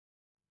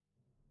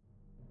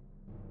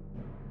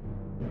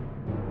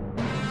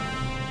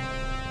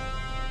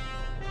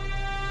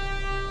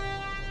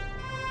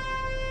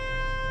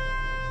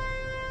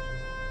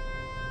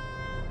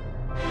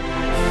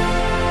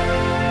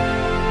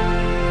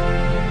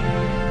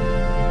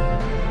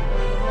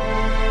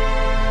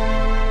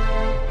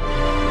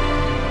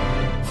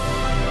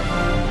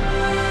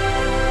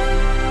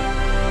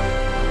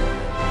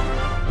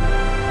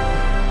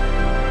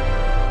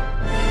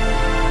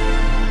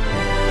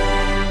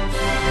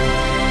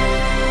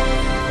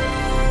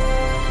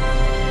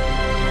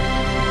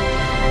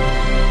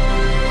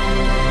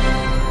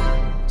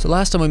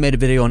last time we made a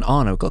video on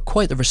Anno, got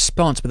quite the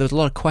response, but there was a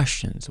lot of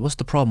questions. What's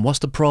the problem? What's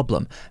the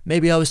problem?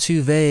 Maybe I was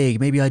too vague,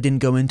 maybe I didn't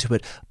go into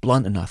it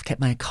blunt enough, kept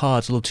my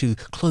cards a little too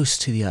close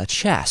to the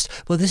chest.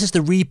 Well, this is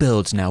the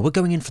rebuilds now. We're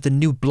going in for the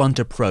new blunt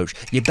approach.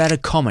 You better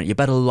comment, you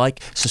better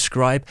like,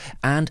 subscribe,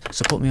 and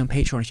support me on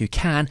Patreon if you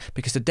can,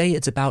 because today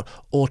it's about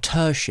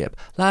authorship.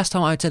 Last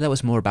time I said that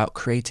was more about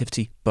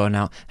creativity,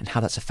 burnout, and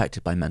how that's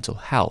affected by mental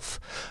health.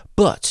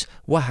 But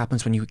what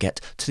happens when you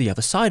get to the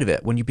other side of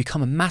it? When you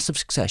become a massive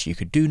success, you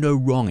could do no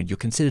wrong, and you're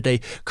considered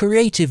a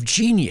creative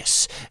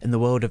genius in the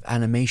world of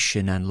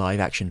animation and live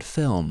action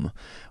film.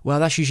 Well,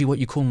 that's usually what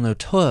you call an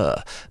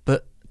auteur,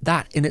 but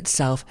that in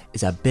itself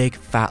is a big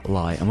fat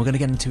lie, and we're going to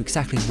get into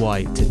exactly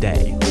why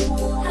today.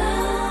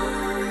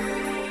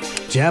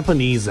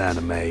 Japanese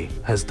anime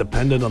has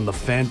depended on the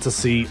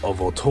fantasy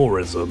of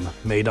auteurism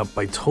made up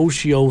by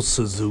Toshio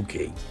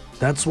Suzuki.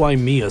 That's why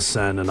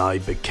Miya-san and I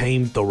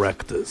became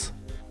directors.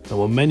 There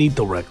were many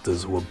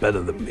directors who were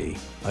better than me.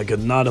 I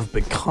could not have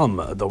become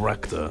a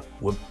director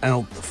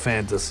without the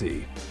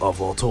fantasy of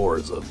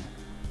auteurism.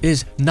 It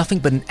is nothing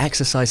but an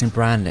exercise in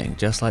branding,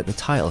 just like the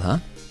title, huh?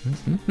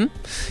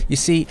 You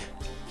see,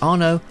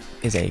 Anno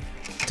is a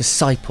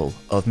disciple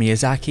of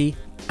Miyazaki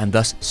and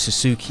thus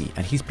Suzuki,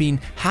 and he's been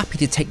happy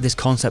to take this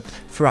concept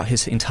throughout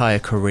his entire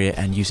career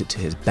and use it to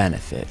his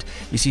benefit.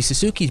 You see,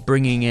 Suzuki's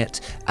bringing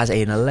it as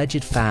an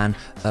alleged fan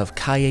of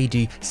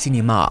kaiju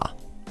cinema,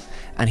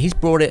 and he's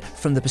brought it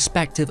from the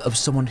perspective of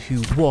someone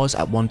who was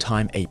at one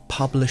time a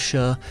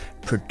publisher,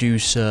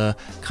 producer,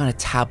 kind of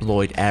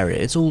tabloid area.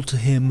 It's all to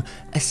him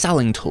a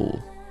selling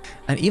tool.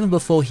 And even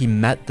before he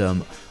met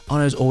them,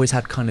 Anno's always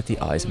had kind of the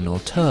eyes of an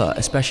auteur,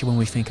 especially when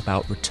we think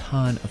about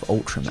Return of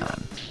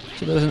Ultraman.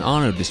 So there was an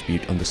Anno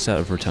dispute on the set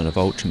of Return of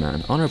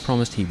Ultraman. Anno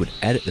promised he would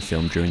edit the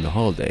film during the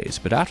holidays,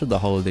 but after the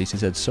holidays he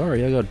said,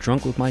 "Sorry, I got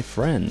drunk with my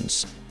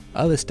friends."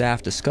 Other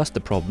staff discussed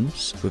the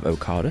problems with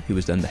Okada, who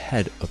was then the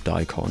head of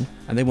Daikon,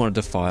 and they wanted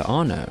to fire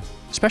Anno.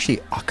 Especially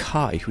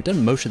Akai, who had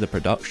done most of the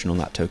production on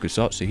that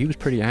tokusatsu. He was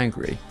pretty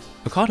angry.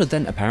 Okada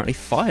then apparently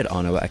fired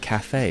Anno at a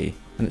cafe,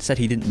 and it said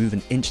he didn't move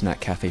an inch in that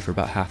cafe for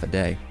about half a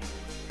day.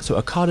 So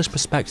Okada's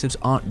perspectives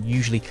aren't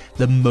usually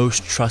the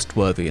most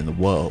trustworthy in the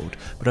world,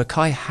 but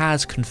Akai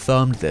has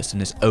confirmed this in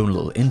his own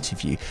little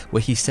interview,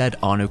 where he said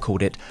Anno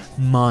called it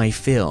my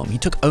film. He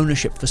took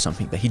ownership for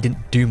something that he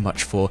didn't do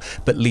much for,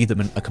 but leave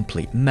them in a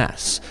complete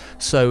mess.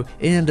 So, at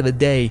the end of the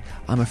day,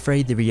 I'm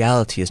afraid the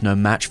reality is no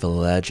match for the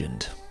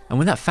legend. And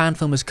when that fan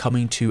film is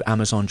coming to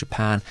Amazon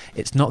Japan,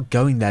 it's not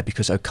going there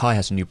because Akai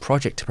has a new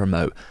project to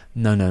promote.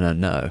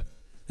 No.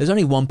 There's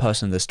only one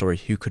person in this story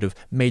who could have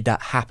made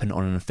that happen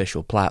on an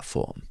official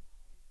platform.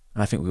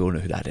 And I think we all know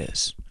who that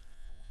is.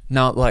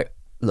 Now,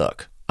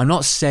 look, I'm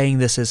not saying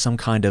this is some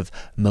kind of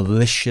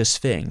malicious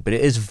thing, but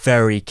it is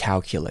very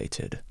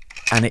calculated.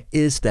 And it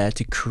is there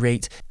to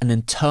create an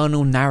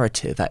internal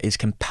narrative that is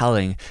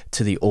compelling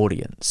to the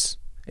audience.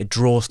 It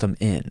draws them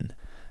in.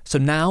 So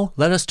now,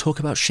 let us talk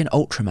about Shin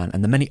Ultraman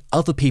and the many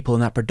other people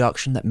in that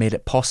production that made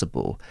it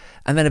possible.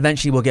 And then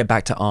eventually we'll get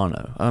back to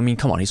Anno. I mean,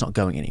 come on, he's not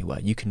going anywhere.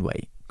 You can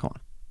wait. Come on.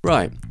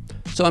 Right.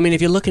 So, I mean,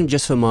 if you're looking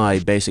just for my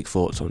basic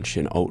thoughts on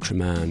Shin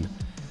Ultraman,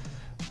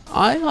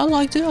 I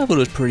liked it. I thought it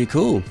was pretty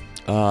cool.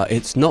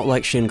 It's not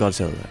like Shin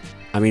Godzilla.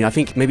 I mean, I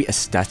think maybe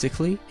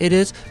aesthetically it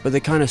is, but the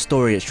kind of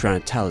story it's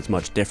trying to tell is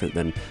much different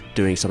than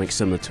doing something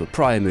similar to a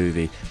prior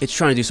movie. It's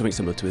trying to do something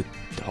similar to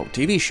the whole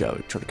TV show,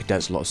 trying to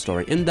condense a lot of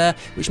story in there,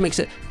 which makes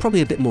it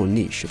probably a bit more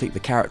niche. I think the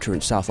character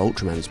in South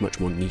Ultraman is much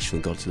more niche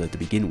than Godzilla to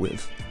begin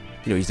with.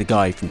 You know, he's the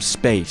guy from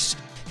space.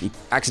 He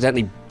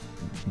accidentally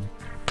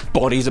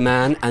bodies a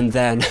man, and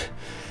then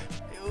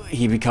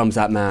he becomes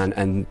that man,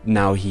 and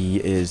now he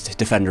is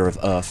defender of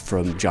Earth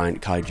from giant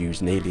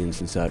kaijus and aliens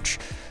and such.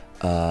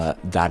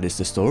 That is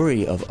the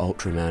story of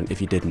Ultraman,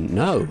 if you didn't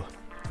know.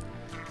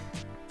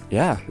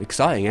 Yeah,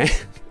 exciting, eh?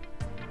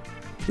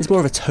 It's more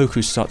of a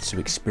tokusatsu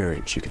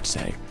experience, you could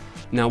say.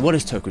 Now, what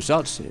is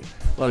tokusatsu?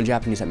 Well, in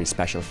Japanese that means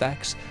special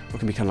effects, or it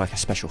can be kind of like a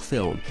special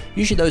film.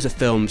 Usually those are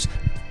films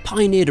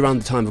pioneered around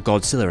the time of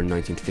Godzilla in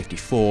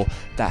 1954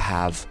 that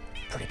have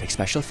pretty big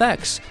special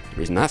effects.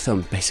 The reason that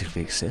film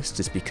basically exists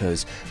is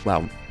because,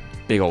 well,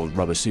 big old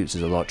rubber suits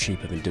is a lot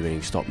cheaper than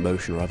doing stop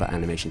motion or other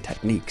animation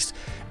techniques,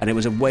 and it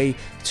was a way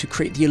to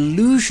create the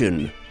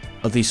illusion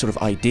of these sort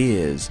of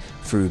ideas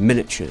through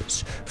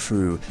miniatures,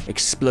 through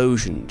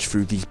explosions,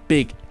 through these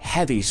big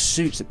heavy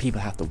suits that people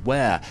have to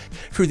wear,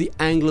 through the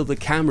angle of the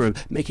camera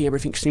making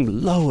everything seem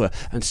lower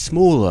and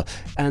smaller,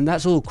 and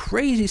that's all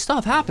crazy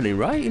stuff happening,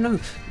 right? You know,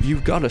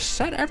 you've got a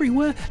set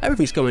everywhere,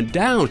 everything's going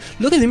down.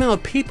 Look at the amount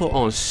of people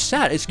on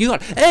set. You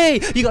got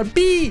A, you got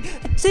B,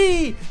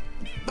 C,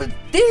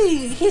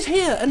 D, he's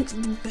here,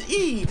 and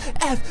E,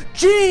 F,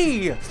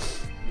 G.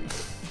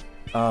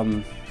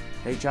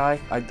 H.I.?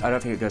 I don't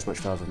think it goes much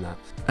further than that.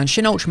 And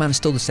Shin Ultraman is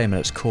still the same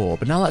at its core,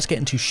 but now let's get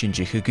into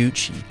Shinji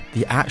Higuchi,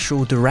 the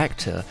actual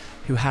director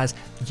who has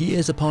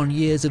years upon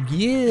years of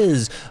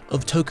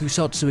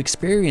tokusatsu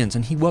experience,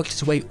 and he worked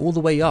his way all the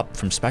way up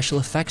from special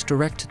effects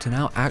director to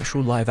now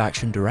actual live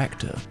action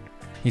director.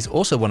 He's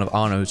also one of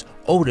Anno's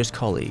oldest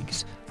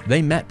colleagues,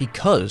 They met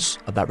because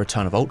of that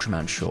Return of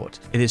Ultraman short.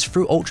 It is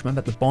through Ultraman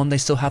that the bond they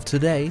still have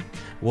today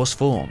was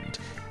formed.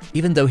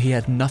 Even though he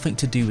had nothing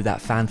to do with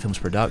that fan film's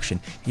production,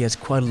 he has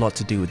quite a lot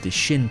to do with the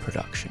Shin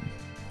production.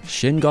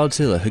 Shin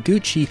Godzilla,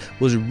 Higuchi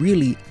was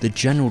really the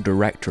general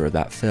director of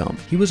that film.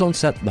 He was on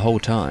set the whole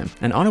time,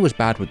 and Anno was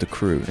bad with the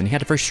crew, and he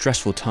had a very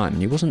stressful time,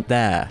 and he wasn't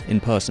there in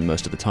person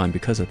most of the time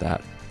because of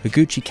that.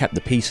 Higuchi kept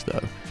the peace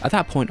though. At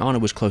that point, Anno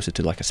was closer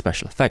to like a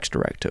special effects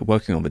director,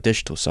 working on the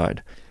digital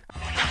side.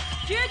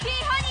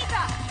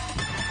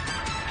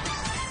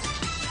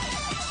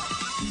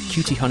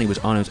 Cutie Honey was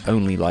Anno's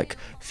only like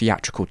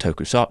theatrical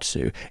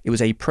tokusatsu. It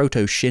was a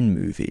proto-Shin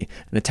movie,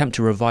 an attempt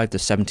to revive the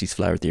 70s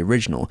flair of the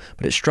original,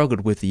 but it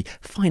struggled with the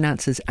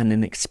finances and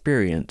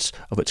inexperience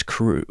of its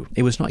crew.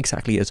 It was not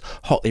exactly as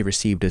hotly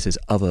received as his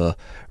other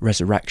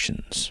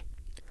resurrections.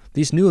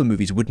 These newer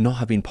movies would not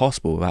have been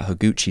possible without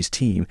Higuchi's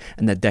team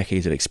and their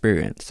decades of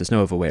experience. There's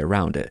no other way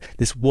around it.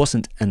 This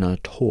wasn't an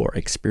auteur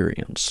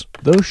experience.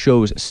 Those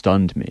shows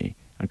stunned me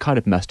and kind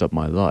of messed up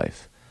my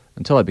life.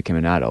 Until I became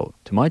an adult,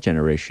 to my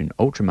generation,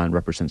 Ultraman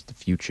represents the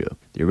future.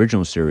 The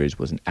original series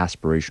was an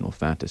aspirational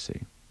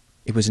fantasy.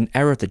 It was an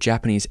era of the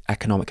Japanese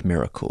economic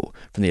miracle,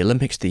 from the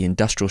Olympics to the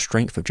industrial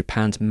strength of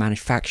Japan's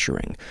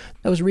manufacturing.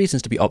 There was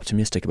reasons to be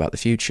optimistic about the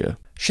future.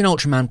 Shin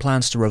Ultraman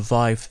plans to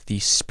revive the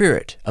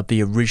spirit of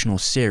the original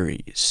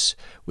series,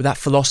 with that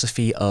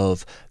philosophy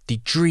of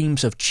the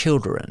dreams of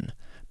children.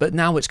 But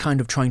now it's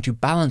kind of trying to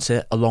balance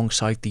it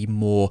alongside the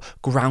more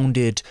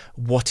grounded,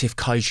 what if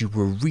kaiju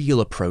were real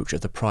approach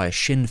of the prior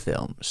Shin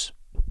films.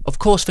 Of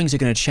course, things are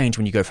going to change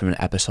when you go from an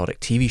episodic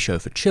TV show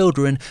for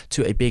children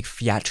to a big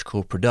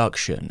theatrical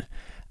production.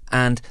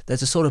 And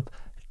there's a sort of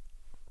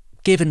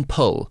give and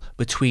pull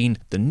between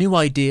the new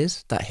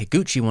ideas that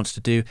Higuchi wants to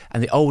do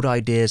and the old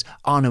ideas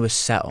Anno is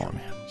set on.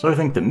 So I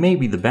think that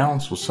maybe the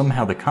balance was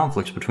somehow the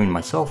conflicts between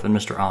myself and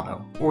Mr.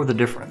 Anno, or the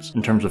difference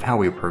in terms of how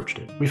we approached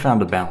it. We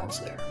found a balance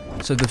there.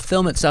 So the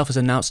film itself was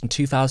announced in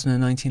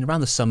 2019, around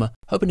the summer,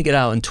 hoping to get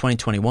out in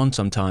 2021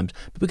 sometimes,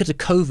 but because of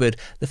COVID,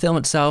 the film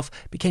itself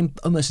became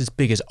almost as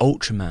big as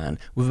Ultraman,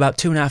 with about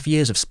 2.5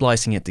 years of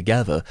splicing it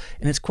together,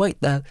 and it's quite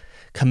the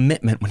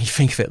commitment when you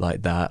think of it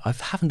like that. I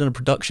haven't done a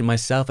production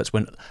myself that's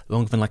went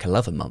longer than like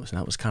 11 months, and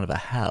that was kind of a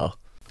hell.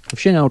 With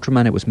Shin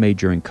Ultraman, it was made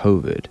during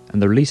COVID,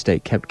 and the release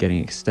date kept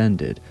getting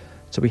extended,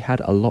 so we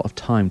had a lot of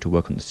time to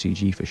work on the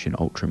CG for Shin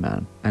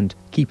Ultraman, and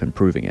keep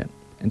improving it.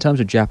 In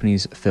terms of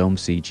Japanese film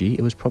CG,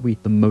 it was probably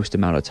the most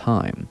amount of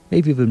time,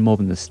 maybe even more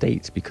than the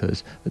States,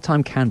 because the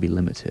time can be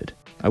limited.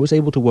 I was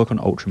able to work on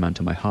Ultraman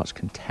to my heart's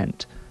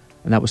content,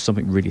 and that was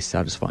something really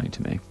satisfying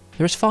to me.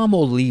 There is far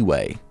more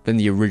leeway than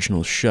the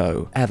original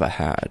show ever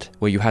had,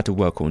 where you had to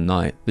work all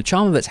night. The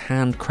charm of its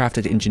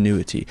handcrafted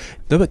ingenuity,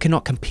 though it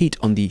cannot compete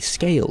on the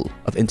scale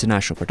of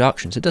international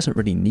productions, it doesn't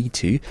really need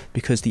to,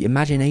 because the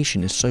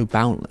imagination is so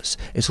boundless.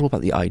 It's all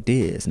about the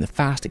ideas and the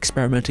fast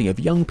experimenting of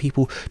young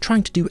people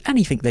trying to do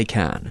anything they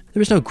can.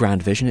 There is no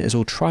grand vision, it is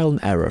all trial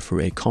and error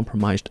through a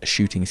compromised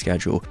shooting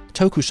schedule.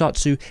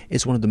 Tokusatsu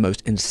is one of the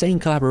most insane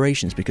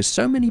collaborations because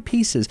so many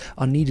pieces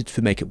are needed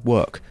to make it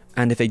work.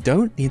 And if they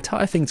don't, the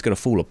entire thing's going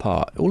to fall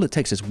apart. All it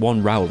takes is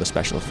one row with a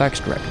special effects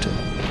director.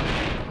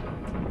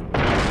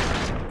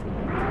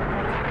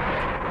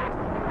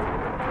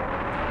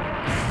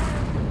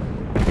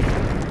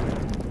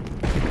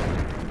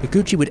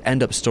 Higuchi would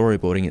end up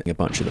storyboarding a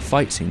bunch of the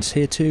fight scenes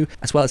here too,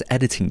 as well as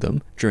editing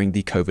them during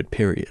the COVID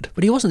period.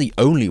 But he wasn't the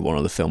only one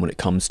on the film when it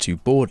comes to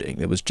boarding.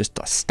 There was just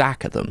a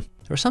stack of them.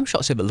 There are some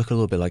shots here that look a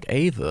little bit like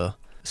Ava.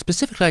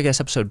 Specifically, I guess,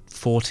 episode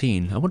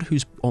 14. I wonder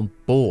who's on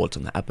board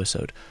on that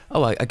episode.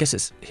 Oh, I guess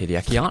it's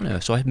Hideaki Anno,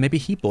 so maybe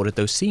he boarded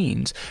those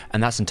scenes,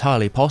 and that's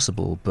entirely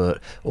possible,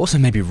 but also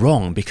maybe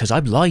wrong, because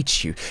I've lied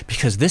to you,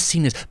 because this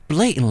scene is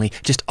blatantly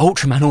just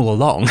Ultraman all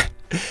along.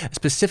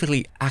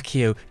 Specifically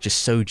Akio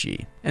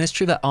Jisoji. And it's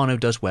true that Anno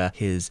does wear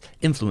his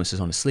influences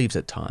on his sleeves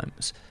at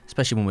times,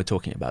 especially when we're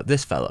talking about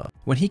this fella.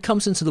 When he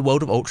comes into the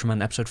world of Ultraman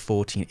in episode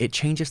 14, it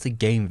changes the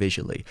game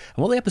visually.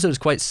 And while the episode is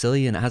quite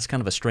silly and it has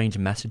kind of a strange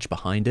message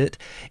behind it,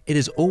 it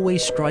is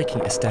always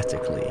striking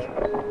aesthetically.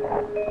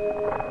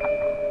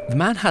 The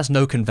man has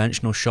no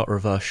conventional shot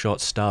reverse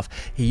shot stuff.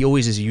 He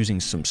always is using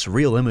some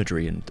surreal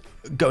imagery and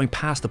going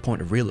past the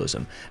point of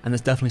realism, and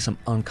there's definitely some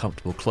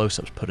uncomfortable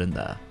close-ups put in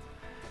there.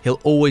 He'll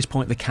always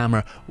point the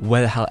camera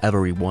where the hell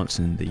ever he wants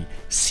in the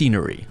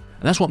scenery.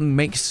 And that's what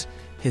makes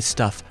his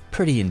stuff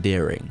pretty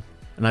endearing.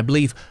 And I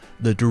believe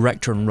the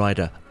director and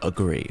writer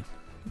agree.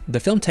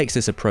 The film takes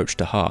this approach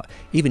to heart,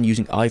 even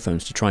using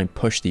iPhones to try and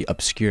push the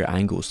obscure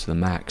angles to the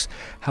max.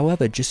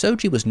 However,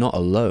 Jisoji was not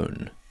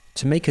alone.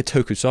 To make a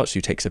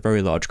tokusatsu takes a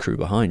very large crew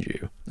behind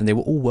you, and they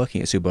were all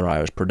working at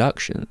Tsuburai's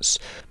productions.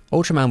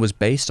 Ultraman was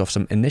based off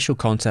some initial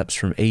concepts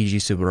from Eiji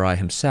Tsuburai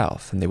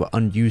himself, and they were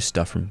unused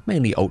stuff from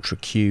mainly Ultra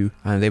Q,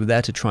 and they were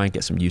there to try and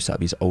get some use out of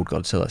these old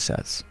Godzilla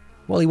sets.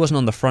 While he wasn't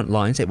on the front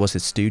lines, it was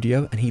his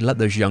studio, and he let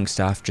those young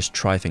staff just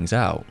try things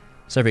out.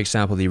 So for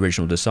example, the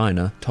original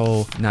designer,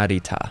 To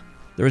Narita.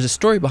 There is a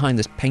story behind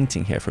this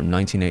painting here from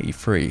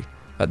 1983.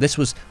 But this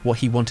was what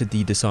he wanted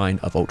the design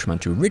of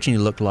Ultraman to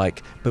originally look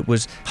like, but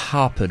was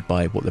harpered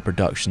by what the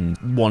production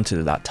wanted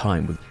at that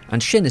time.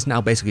 And Shin is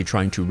now basically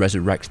trying to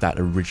resurrect that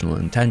original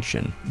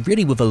intention,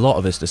 really with a lot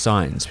of his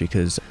designs,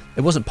 because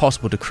it wasn't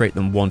possible to create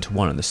them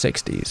one-to-one in the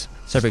 60s.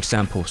 So for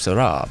example,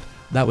 Sarab,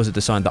 that was a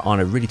design that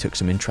Anno really took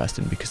some interest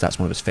in because that's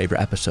one of his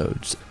favourite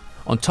episodes.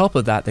 On top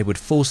of that, they would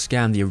full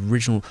scan the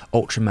original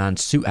Ultraman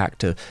suit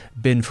actor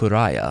Bin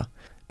Furaya,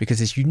 because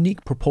his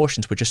unique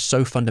proportions were just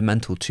so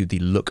fundamental to the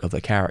look of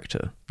the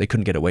character. They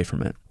couldn't get away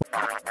from it.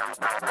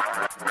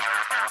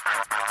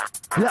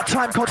 That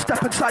time code,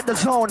 step inside the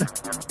zone.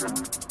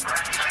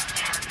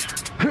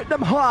 Hit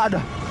them hard.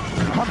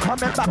 I'm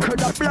coming back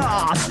with a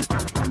blast.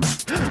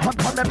 I'm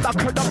coming back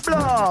with a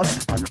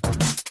blast.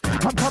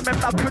 I'm coming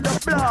back with a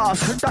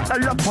blast. Hit that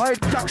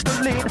elephant, that's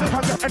the lean.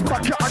 I'm getting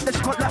vodka on this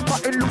spot like my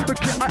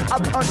lubricant. I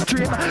have a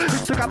dream.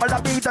 Instagram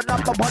will be the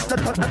number one, the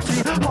tendency.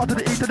 R to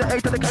the E to the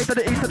A to the K to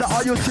the E to the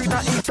R. You see,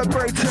 now eat the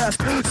greatest.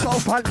 So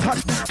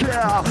fantastic,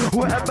 yeah.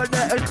 Wherever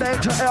there is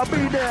danger, I'll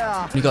be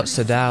there. You got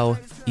Sadao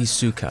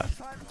Isuka.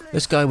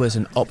 This guy was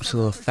an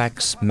optical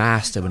effects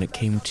master when it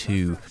came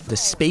to the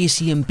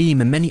Spacium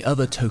Beam and many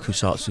other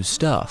tokusatsu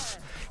stuff.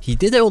 He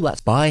did all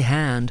that by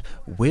hand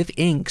with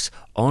inks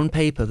on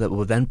paper that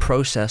were then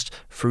processed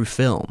through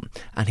film,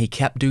 and he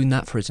kept doing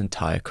that for his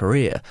entire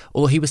career,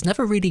 although he was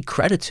never really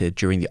credited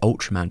during the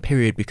Ultraman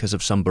period because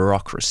of some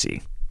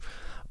bureaucracy.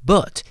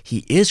 But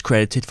he is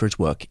credited for his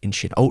work in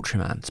Shin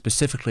Ultraman,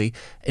 specifically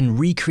in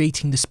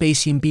recreating the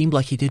Spacium Beam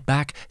like he did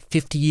back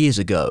 50 years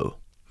ago.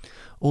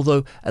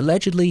 Although,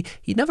 allegedly,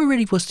 he never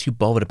really was too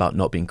bothered about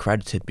not being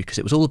credited because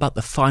it was all about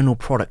the final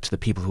product to the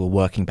people who were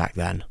working back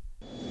then.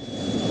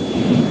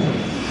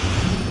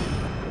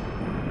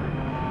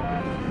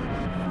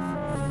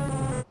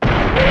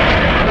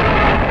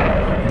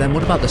 Then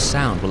what about the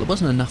sound? Well, it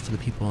wasn't enough for the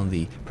people on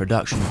the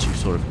production to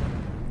sort of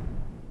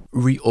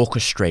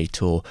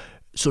reorchestrate or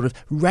sort of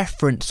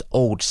reference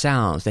old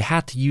sounds. They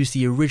had to use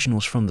the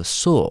originals from the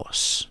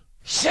source.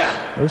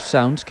 Those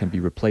sounds can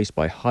be replaced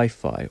by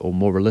hi-fi or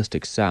more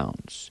realistic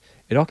sounds.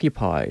 It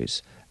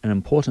occupies an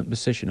important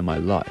position in my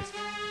life.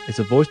 It's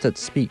a voice that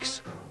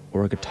speaks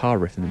or a guitar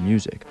riff in the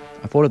music.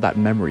 I thought of that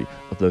memory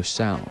of those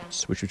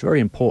sounds, which was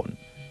very important.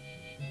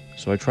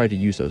 So I tried to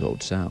use those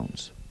old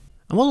sounds.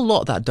 And while a lot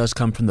of that does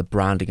come from the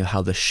branding of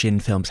how the Shin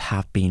films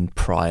have been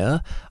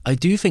prior, I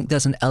do think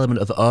there's an element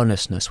of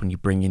earnestness when you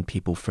bring in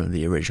people from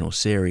the original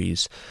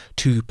series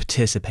to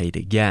participate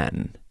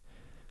again.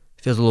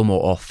 It feels a little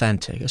more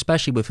authentic,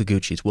 especially with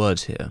Higuchi's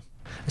words here.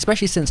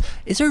 Especially since,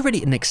 is there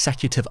really an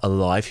executive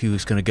alive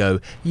who's going to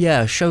go,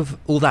 yeah, show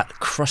all that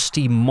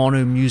crusty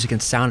mono music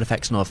and sound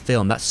effects in our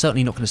film, that's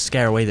certainly not going to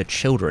scare away the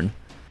children.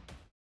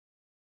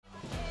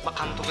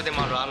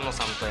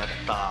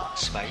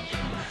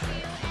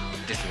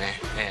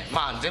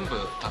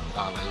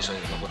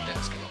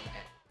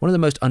 One of the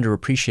most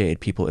underappreciated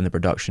people in the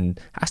production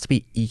has to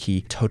be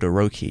Ikki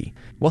Todoroki.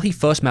 While he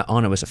first met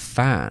Anno as a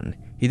fan,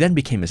 he then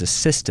became his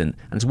assistant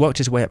and has worked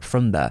his way up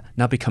from there,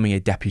 now becoming a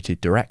deputy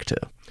director.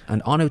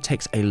 And Anno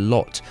takes a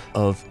lot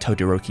of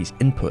Todoroki's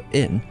input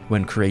in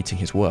when creating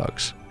his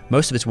works.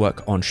 Most of his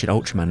work on Shin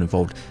Ultraman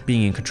involved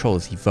being in control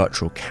of the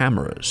virtual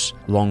cameras,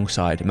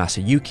 alongside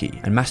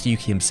Masayuki, and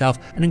Masayuki himself,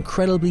 an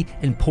incredibly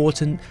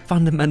important,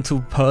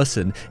 fundamental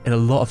person in a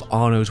lot of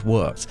Anno's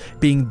works,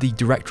 being the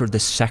director of the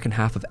second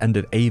half of End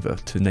of Eva,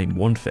 to name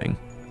one thing.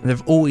 And there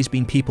have always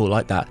been people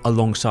like that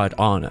alongside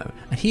Anno,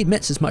 and he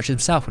admits as much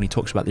himself when he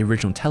talks about the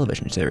original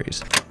television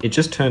series. It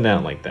just turned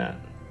out like that.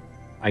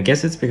 I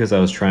guess it's because I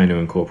was trying to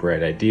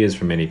incorporate ideas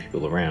from many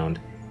people around,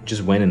 it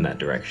just went in that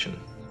direction.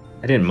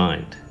 I didn't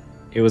mind.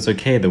 It was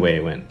okay the way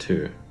it went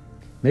too.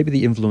 Maybe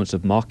the influence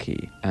of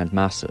Maki and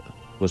Masa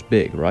was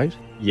big, right?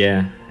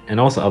 Yeah, and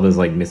also others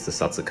like Mr.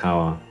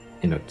 Satsukawa,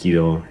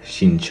 Inokido,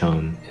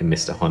 Shin-chan, and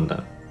Mr.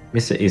 Honda.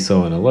 Mr.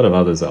 Iso and a lot of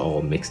others are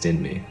all mixed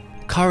in me.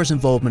 Kara's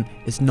involvement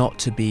is not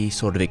to be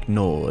sort of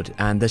ignored,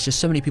 and there's just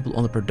so many people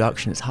on the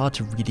production, it's hard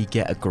to really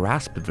get a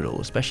grasp of it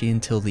all, especially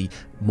until the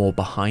more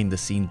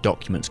behind-the-scene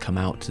documents come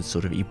out to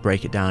sort of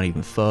break it down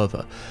even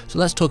further. So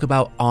let's talk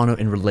about Anno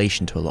in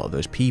relation to a lot of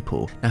those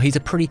people. Now, he's a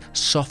pretty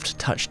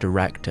soft-touch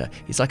director.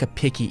 He's like a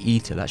picky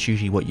eater, that's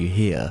usually what you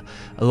hear.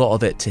 A lot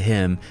of it to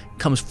him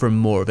comes from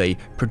more of a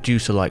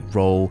producer-like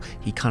role.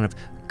 He kind of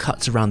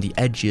cuts around the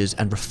edges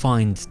and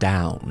refines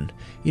down.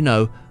 You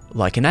know,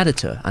 like an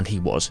editor, and he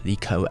was the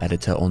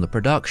co-editor on the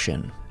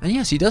production. And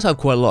yes, he does have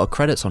quite a lot of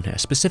credits on here,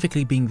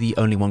 specifically being the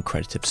only one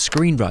credited for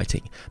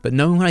screenwriting. But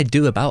knowing what I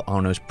do about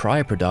Anno's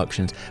prior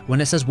productions, when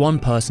it says one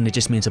person, it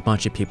just means a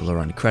bunch of people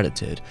are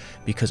uncredited,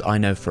 because I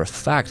know for a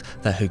fact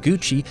that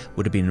Higuchi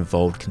would have been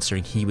involved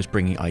considering he was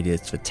bringing ideas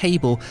to the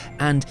table,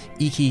 and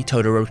Ikki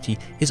Todoroki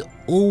is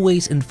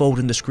always involved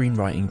in the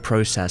screenwriting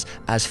process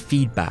as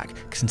feedback,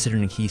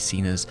 considering he's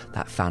seen as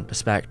that fan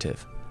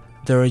perspective.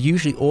 There are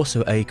usually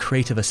also a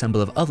creative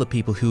assemble of other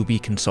people who will be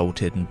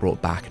consulted and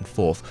brought back and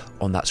forth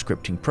on that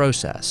scripting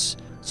process.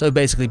 So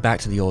basically,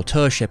 back to the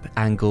authorship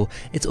angle,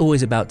 it's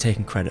always about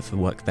taking credit for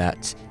work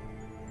that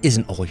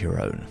isn't all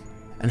your own.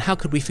 And how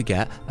could we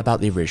forget about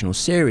the original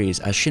series,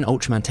 as Shin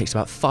Ultraman takes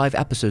about 5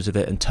 episodes of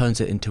it and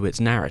turns it into its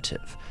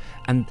narrative.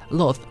 And a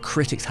lot of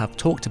critics have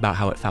talked about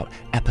how it felt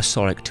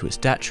episodic to its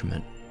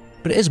detriment.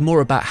 But it is more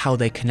about how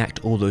they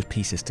connect all those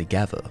pieces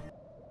together.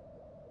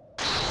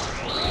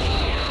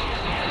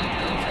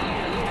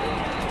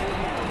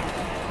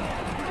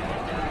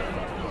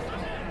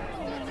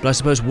 But I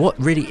suppose what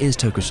really is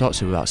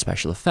tokusatsu without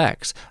special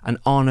effects? And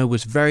Anno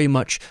was very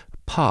much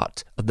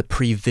part of the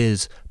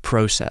pre-viz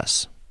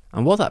process.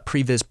 And while that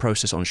pre-viz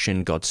process on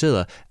Shin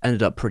Godzilla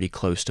ended up pretty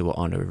close to what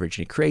Anno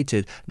originally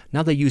created,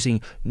 now they're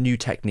using new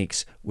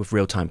techniques with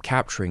real-time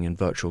capturing and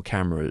virtual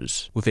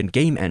cameras within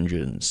game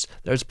engines.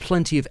 There's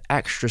plenty of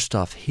extra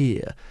stuff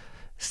here,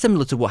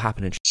 similar to what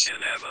happened in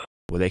STEVEM,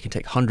 where they can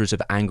take hundreds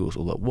of angles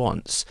all at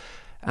once.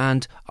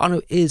 And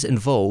Anno is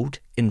involved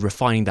in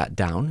refining that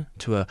down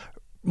to a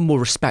more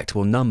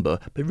respectable number,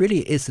 but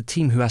really it is the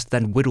team who has to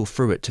then whittle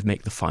through it to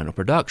make the final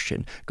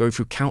production, going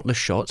through countless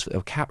shots that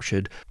were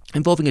captured,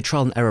 involving a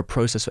trial and error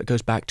process that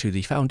goes back to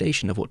the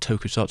foundation of what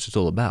tokusatsu is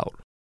all about.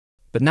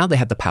 But now they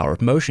have the power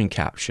of motion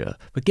capture,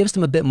 but gives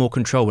them a bit more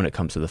control when it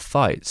comes to the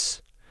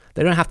fights.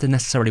 They don't have to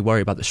necessarily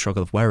worry about the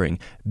struggle of wearing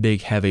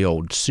big heavy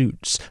old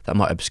suits that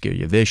might obscure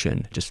your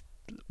vision, just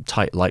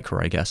tight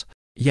lycra I guess.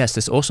 Yes,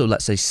 this also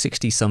lets a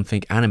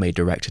 60-something anime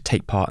director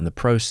take part in the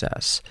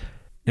process,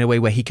 in a way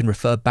where he can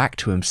refer back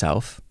to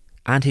himself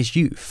and his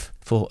youth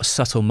for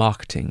subtle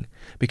marketing,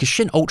 because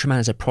Shin Ultraman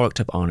is a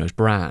product of Anno's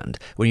brand.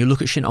 When you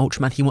look at Shin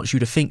Ultraman, he wants you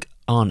to think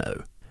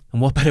Anno.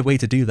 And what better way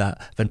to do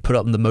that than put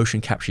up the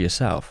motion capture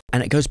yourself?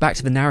 And it goes back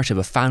to the narrative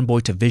of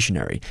fanboy to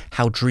visionary,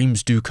 how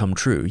dreams do come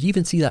true. You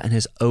even see that in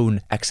his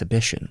own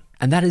exhibition.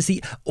 And that is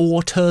the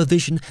auteur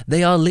vision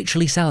they are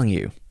literally selling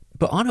you.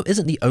 But Anno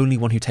isn't the only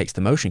one who takes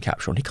the motion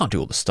capture on. He can't do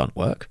all the stunt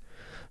work.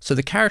 So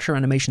the character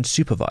animation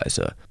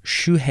supervisor,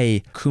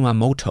 Shuhei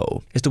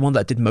Kumamoto, is the one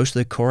that did most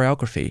of the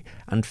choreography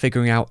and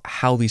figuring out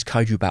how these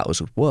kaiju battles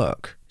would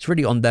work. It's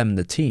really on them and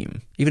the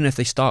team. Even if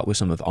they start with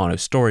some of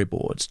Anno's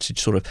storyboards to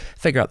sort of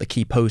figure out the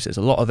key poses,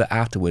 a lot of it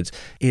afterwards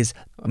is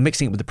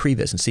mixing it with the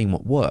previous and seeing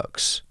what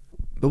works.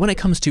 But when it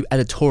comes to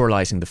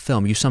editorializing the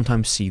film, you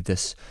sometimes see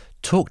this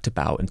talked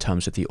about in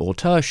terms of the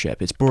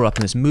authorship. It's brought up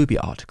in this movie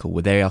article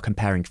where they are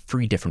comparing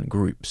 3 different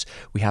groups.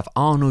 We have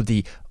Anno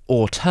the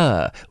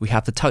auteur, we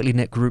have the tightly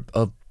knit group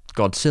of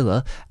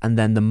Godzilla, and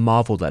then the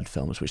Marvel-led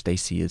films, which they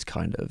see as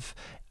kind of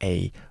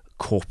a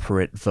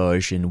corporate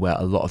version where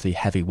a lot of the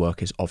heavy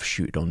work is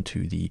offshoot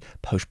onto the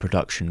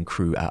post-production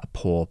crew at a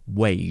poor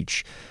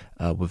wage,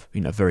 with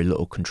very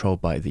little control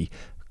by the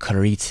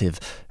creative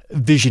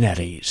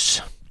visionaries.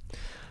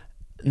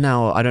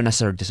 Now, I don't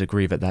necessarily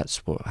disagree that that's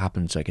what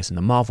happens, I guess, in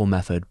the Marvel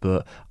method,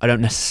 but I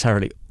don't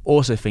necessarily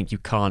also think you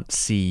can't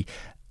see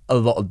a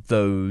lot of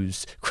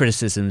those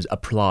criticisms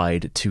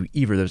applied to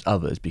either of those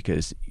others,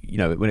 because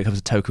when it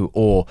comes to Toku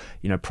or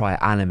prior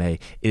anime, it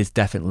is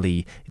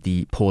definitely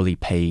the poorly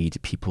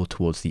paid people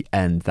towards the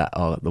end that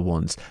are the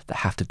ones that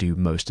have to do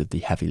most of the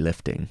heavy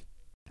lifting.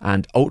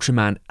 And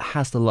Ultraman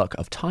has the luck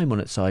of time on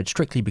its side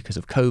strictly because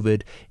of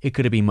COVID. It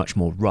could have been much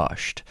more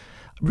rushed.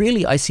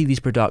 Really, I see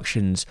these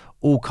productions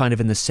all kind of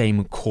in the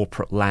same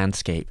corporate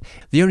landscape.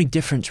 The only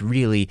difference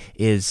really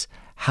is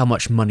how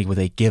much money were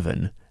they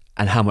given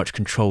and how much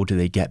control do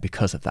they get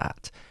because of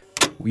that.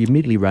 We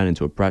immediately ran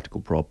into a practical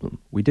problem.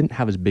 We didn't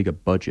have as big a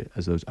budget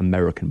as those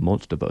American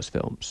MonsterVerse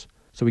films,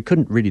 so we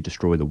couldn't really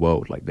destroy the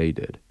world like they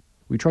did.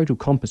 We tried to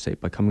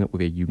compensate by coming up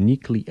with a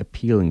uniquely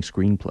appealing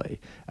screenplay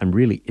and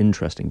really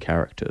interesting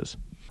characters.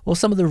 Well,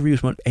 some of the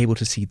reviewers weren't able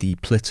to see the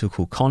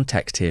political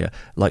context here,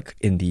 like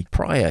in the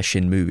prior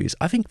Shin movies.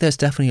 I think there's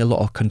definitely a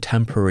lot of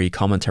contemporary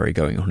commentary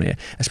going on here,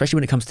 especially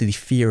when it comes to the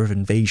fear of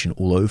invasion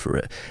all over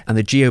it, and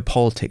the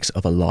geopolitics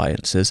of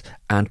alliances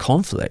and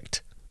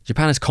conflict.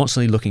 Japan is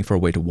constantly looking for a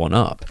way to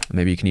one-up, and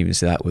maybe you can even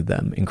see that with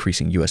them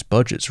increasing US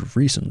budgets of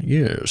recent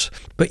years.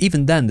 But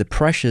even then, the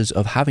pressures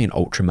of having an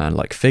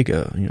Ultraman-like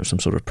figure, some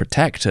sort of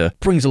protector,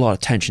 brings a lot of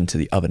attention to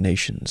the other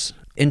nations.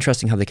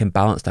 Interesting how they can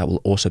balance that while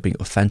also being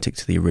authentic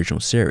to the original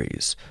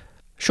series.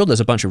 Sure,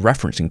 there's a bunch of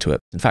referencing to it.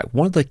 In fact,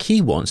 one of the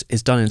key ones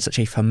is done in such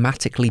a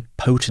thematically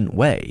potent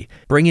way,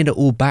 bringing it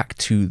all back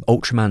to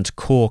Ultraman's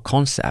core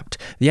concept.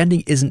 The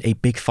ending isn't a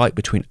big fight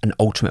between an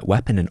ultimate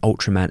weapon and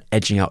Ultraman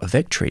edging out a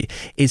victory.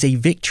 It's a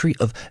victory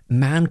of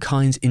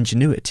mankind's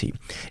ingenuity.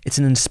 It's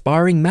an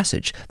inspiring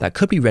message that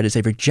could be read as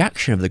a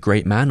rejection of the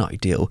great man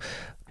ideal,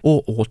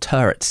 or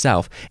auteur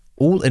itself,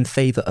 all in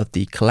favour of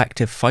the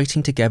collective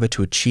fighting together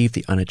to achieve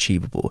the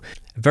unachievable,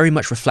 very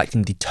much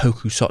reflecting the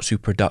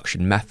tokusatsu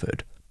production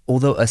method.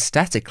 Although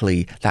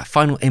aesthetically, that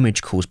final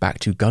image calls back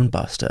to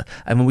Gunbuster,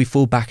 and when we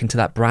fall back into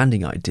that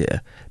branding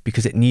idea,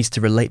 because it needs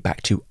to relate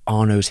back to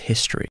Anno's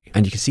history.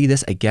 And you can see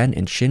this again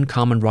in Shin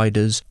Kamen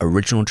Rider's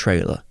original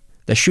trailer.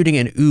 They're shooting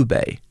in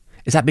Ube.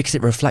 Is that because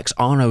it reflects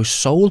Anno's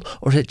soul,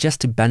 or is it just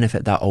to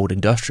benefit that old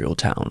industrial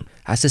town?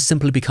 Has this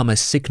simply become a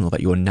signal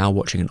that you are now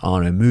watching an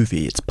Anno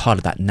movie? It's part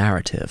of that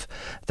narrative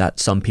that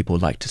some people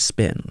like to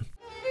spin.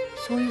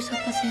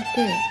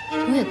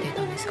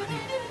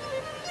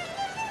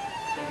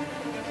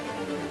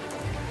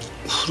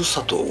 ふる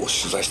さとを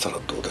取材したら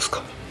どうです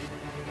か。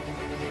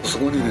そ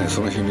こにね、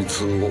その秘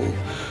密を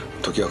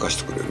解き明か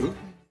してくれる?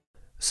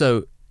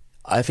 So,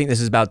 I think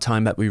this is about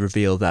time that we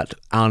reveal that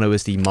Anno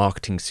is the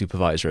marketing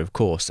supervisor, of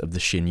course, of the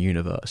Shin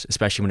universe,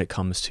 especially when it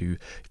comes to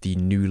the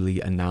newly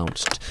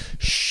announced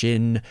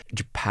Shin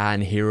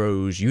Japan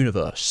Heroes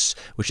universe,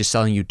 which is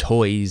selling you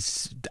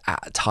toys,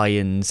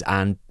 tie-ins,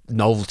 and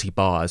novelty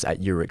bars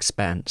at your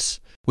expense,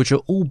 which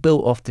are all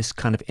built off this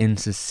kind of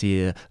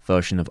insincere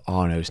version of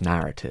Anno's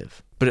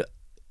narrative. But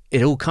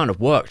it all kind of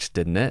worked,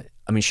 didn't it?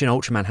 I mean, Shin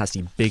Ultraman has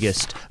the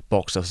biggest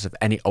box office of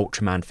any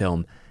Ultraman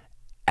film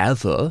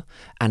ever,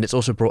 and it's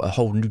also brought a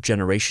whole new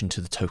generation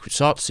to the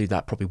tokusatsu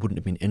that probably wouldn't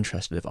have been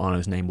interested if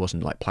Anno's name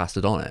wasn't like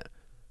plastered on it.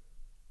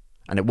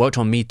 And it worked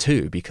on me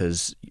too,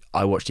 because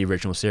I watched the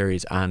original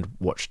series and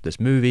watched this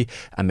movie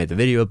and made the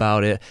video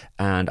about it,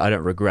 and I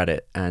don't regret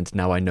it. And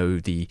now I know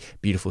the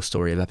beautiful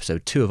story of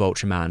episode 2 of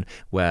Ultraman,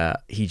 where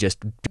he just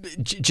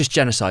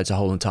genocides a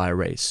whole entire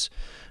race,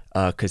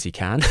 because he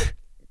can.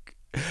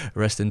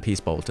 Rest in peace,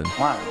 Bolton.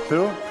 1,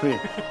 2, 3.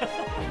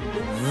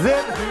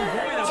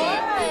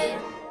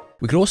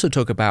 We could also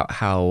talk about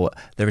how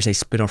there is a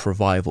spin-off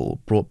revival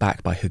brought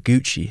back by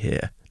Higuchi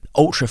here.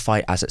 Ultra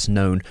Fight, as it's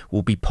known,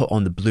 will be put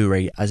on the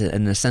Blu-ray as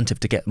an incentive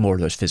to get more of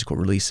those physical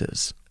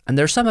releases. And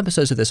there are some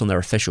episodes of this on their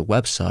official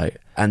website,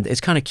 and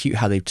it's kind of cute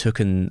how they've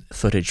taken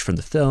footage from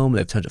the film,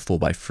 they've turned it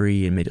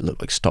 4:3 and made it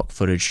look like stock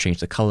footage, changed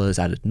the colours,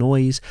 added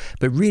noise.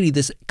 But really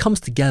this comes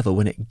together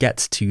when it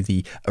gets to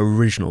the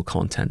original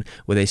content,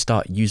 where they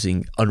start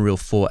using Unreal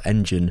 4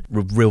 engine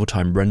with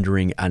real-time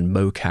rendering and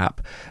mocap,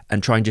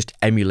 and try and just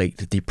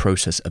emulate the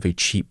process of a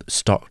cheap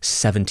stock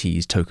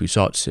 70s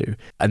tokusatsu.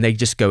 And they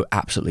just go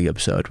absolutely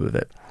absurd with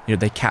it. You know,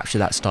 they capture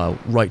that style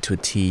right to a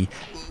T,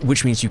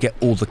 which means you get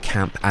all the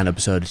camp and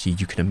absurdity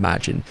you can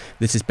imagine.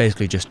 This is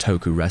basically just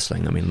Toku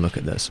wrestling. I mean, look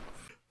at this.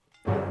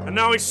 And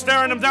now he's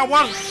staring him down.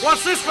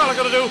 What's this fella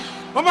gonna do?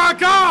 Oh my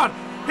God!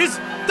 There's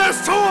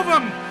 2 of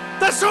them!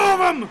 There's 2 of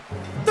them!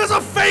 There's a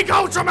fake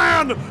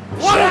Ultraman!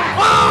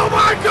 Oh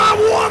my God,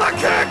 what a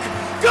kick!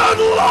 Good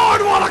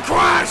Lord, what a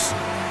crash!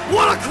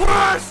 What a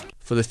crash!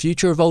 For the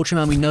future of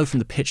Ultraman, we know from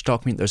the pitch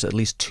document there's at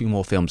least 2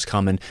 more films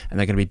coming, and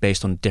they're going to be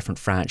based on different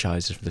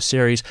franchises for the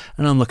series,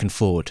 and I'm looking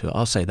forward to it,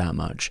 I'll say that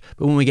much.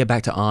 But when we get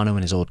back to Anno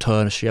and his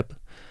authorship,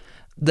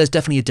 there's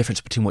definitely a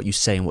difference between what you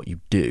say and what you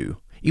do.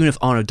 Even if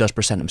Anno does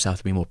present himself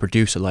to be more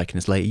producer-like in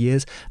his later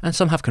years, and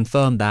some have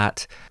confirmed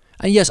that.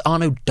 And yes,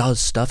 Anno does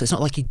stuff. It's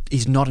not like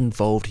he's not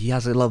involved. He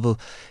has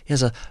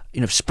a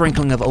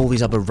sprinkling of all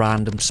these other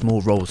random small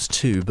roles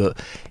too, but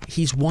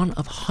he's one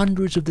of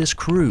hundreds of this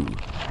crew.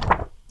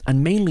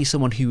 And mainly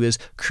someone who is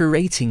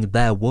curating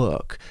their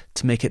work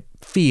to make it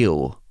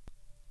feel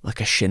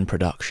like a Shin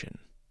production.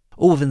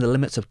 All within the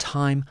limits of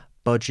time,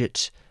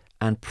 budget,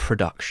 and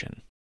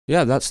production.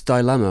 Yeah, that's the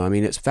dilemma. I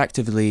mean, it's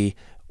effectively,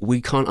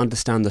 we can't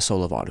understand the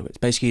soul of Anno. It's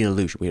basically an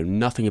illusion. We know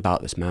nothing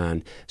about this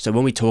man. So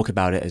when we talk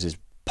about it as his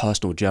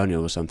personal journey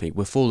or something,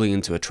 we're falling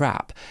into a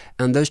trap.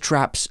 And those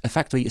traps,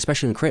 effectively,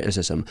 especially in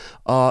criticism,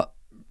 are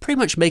pretty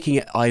much making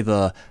it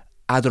either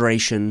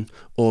adoration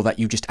or that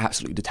you just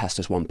absolutely detest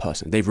this one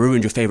person. They've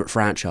ruined your favorite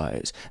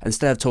franchise,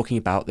 instead of talking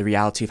about the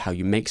reality of how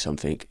you make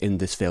something in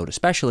this field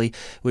especially,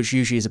 which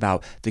usually is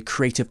about the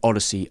creative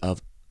odyssey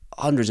of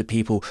hundreds of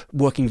people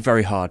working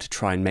very hard to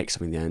try and make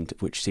something in the end,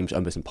 which seems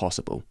almost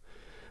impossible.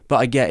 But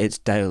I get it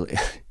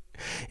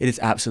is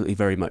absolutely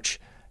very much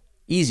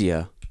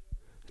easier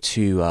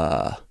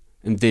to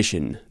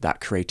envision that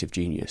creative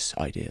genius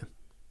idea.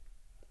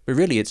 But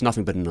really it's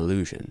nothing but an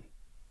illusion.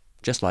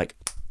 Just like,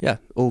 yeah,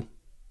 all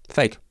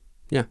fake.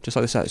 Yeah, just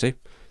like this out, see?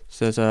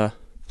 So there's a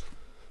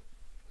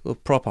little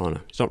prop on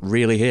it. It's not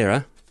really here,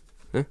 huh?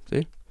 Yeah,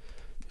 see?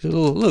 He's a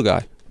little guy.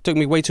 It took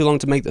me way too long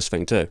to make this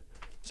thing too.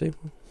 See?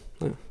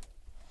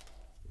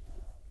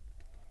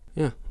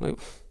 Yeah, like,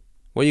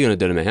 what are you gonna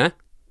do to me, huh?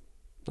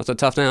 Not so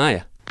tough now, are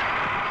you?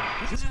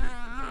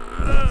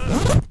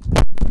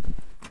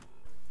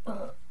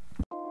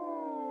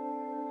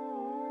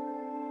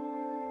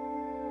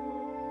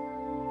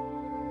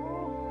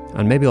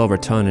 And maybe I'll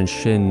return in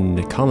Shin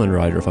Kamen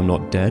Rider if I'm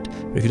not dead,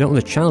 but if you don't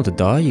want the channel to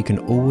die, you can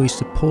always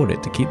support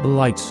it to keep the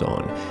lights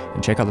on,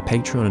 and check out the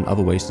Patreon and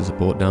other ways to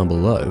support down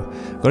below.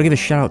 Gotta give a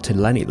shout out to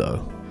Lenny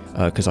though,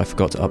 because I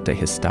forgot to update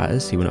his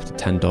status. He went up to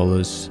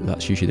 $10,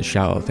 that's usually the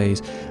shout out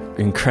phase.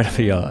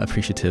 Incredibly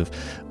appreciative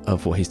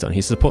of what he's done.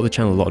 He's supported the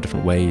channel a lot of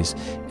different ways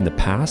in the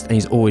past, and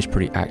he's always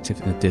pretty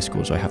active in the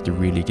Discord, so I have to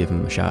really give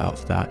him a shout out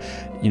for that.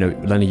 You know,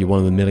 Lenny, you're one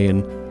of the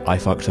million. I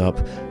fucked up.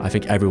 I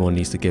think everyone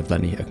needs to give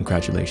Lenny a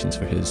congratulations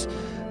for his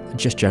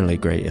just generally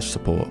great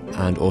support,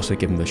 and also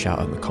give him a shout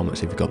out in the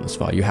comments if you've gotten this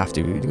far. You have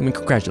to. I mean,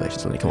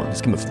 congratulations, Lenny. Come on, let's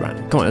give him a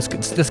friend. Come on, let's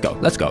go.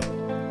 Let's go.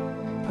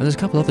 And there's a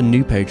couple other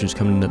new patrons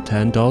coming in at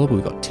 $10, but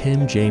we've got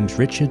Tim, James,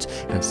 Richards,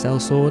 and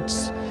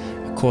Sellswords.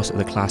 Of course,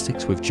 the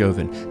classics with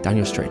Joven,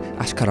 Daniel Strait,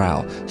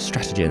 Ashkaral,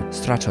 Stratogen,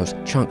 Stratos,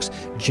 Chunks,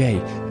 Jay,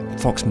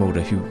 Fox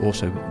Mulder, who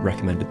also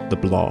recommended the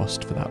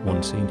blast for that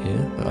one scene here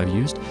that I've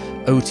used,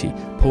 Oti,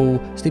 Paul,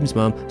 Stephen's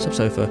Mum,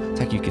 Subsofa,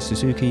 Takayuki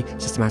Suzuki,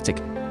 Systematic,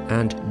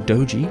 and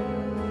Doji.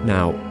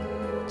 Now,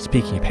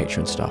 Speaking of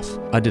Patreon stuff,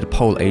 I did a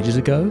poll ages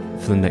ago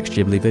for the next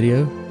Ghibli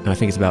video, and I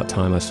think it's about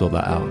time I sort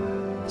that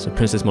out. So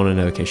Princess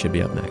Mononoke should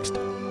be up next.